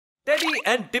Teddy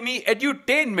and Timmy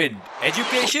Edutainment.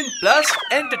 Education plus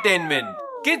entertainment.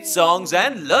 Kids songs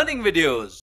and learning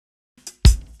videos.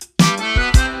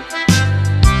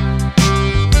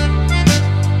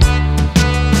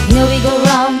 Here we go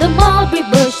round the mulberry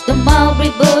bush, the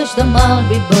mulberry bush, the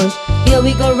mulberry bush. Here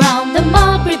we go round the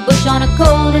mulberry bush on a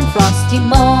cold and frosty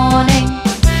morning.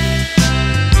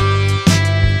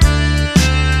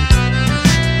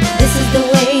 This is the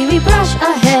way we brush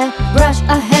our hair, brush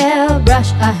our hair,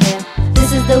 brush our hair.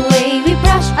 This is the way we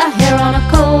brush our hair on a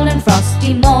cold and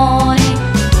frosty morning.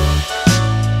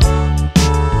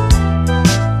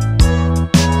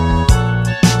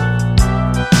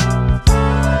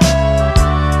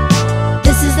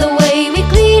 This is the way we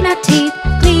clean our teeth,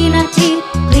 clean our teeth,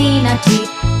 clean our teeth.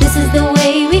 This is the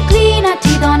way we clean our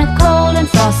teeth on a cold and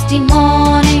frosty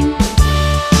morning.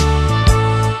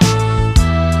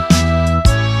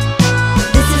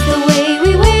 This is the way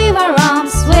we wave our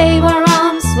arms, wave our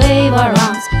arms, wave our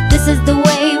arms. This is the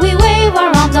way we wave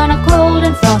our arms on a cold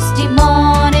and frosty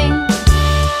morning.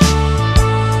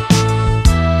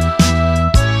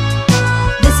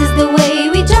 This is the way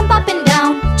we jump up and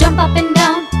down, jump up and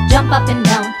down, jump up and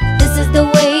down. This is the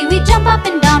way we jump up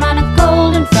and down on a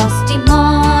cold and frosty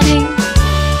morning.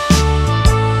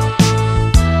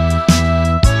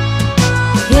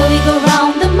 Here we go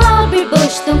round the mulberry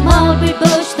bush, the mulberry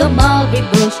bush, the mulberry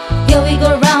bush. Here we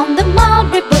go round the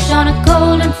mulberry bush on a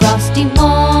cold and frosty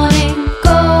morning.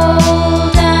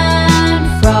 Cold and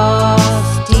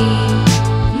frosty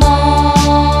morning.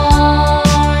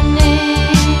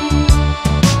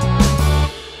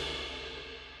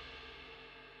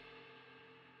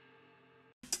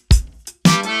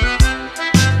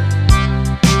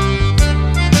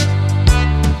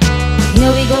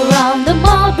 Here we go round the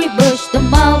mulberry bush, the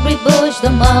mulberry bush, the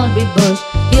mulberry bush.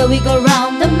 Here we go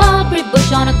round the mulberry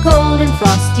bush on a cold and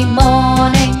frosty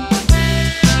morning.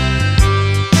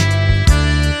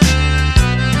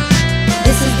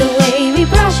 This is the way we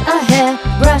brush our hair,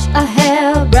 brush our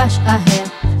hair, brush our hair.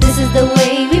 This is the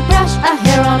way we brush our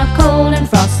hair on a cold and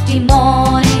frosty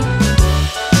morning.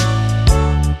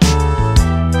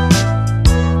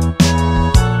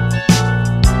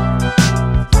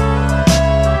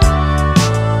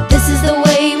 This is the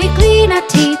way we clean our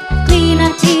teeth, clean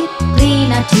our teeth,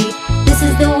 clean our teeth. This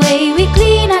is the way we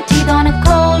clean our teeth on a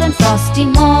cold and frosty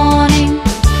morning.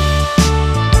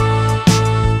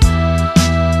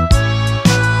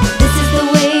 This is the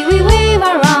way we wave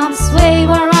our arms, wave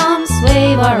our arms,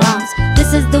 wave our arms.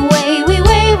 This is the way we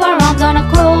wave our arms on a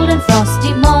cold and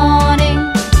frosty morning.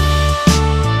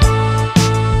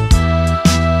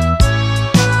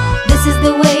 This is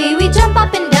the way we jump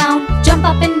up and down, jump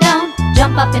up and down,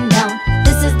 jump up and down.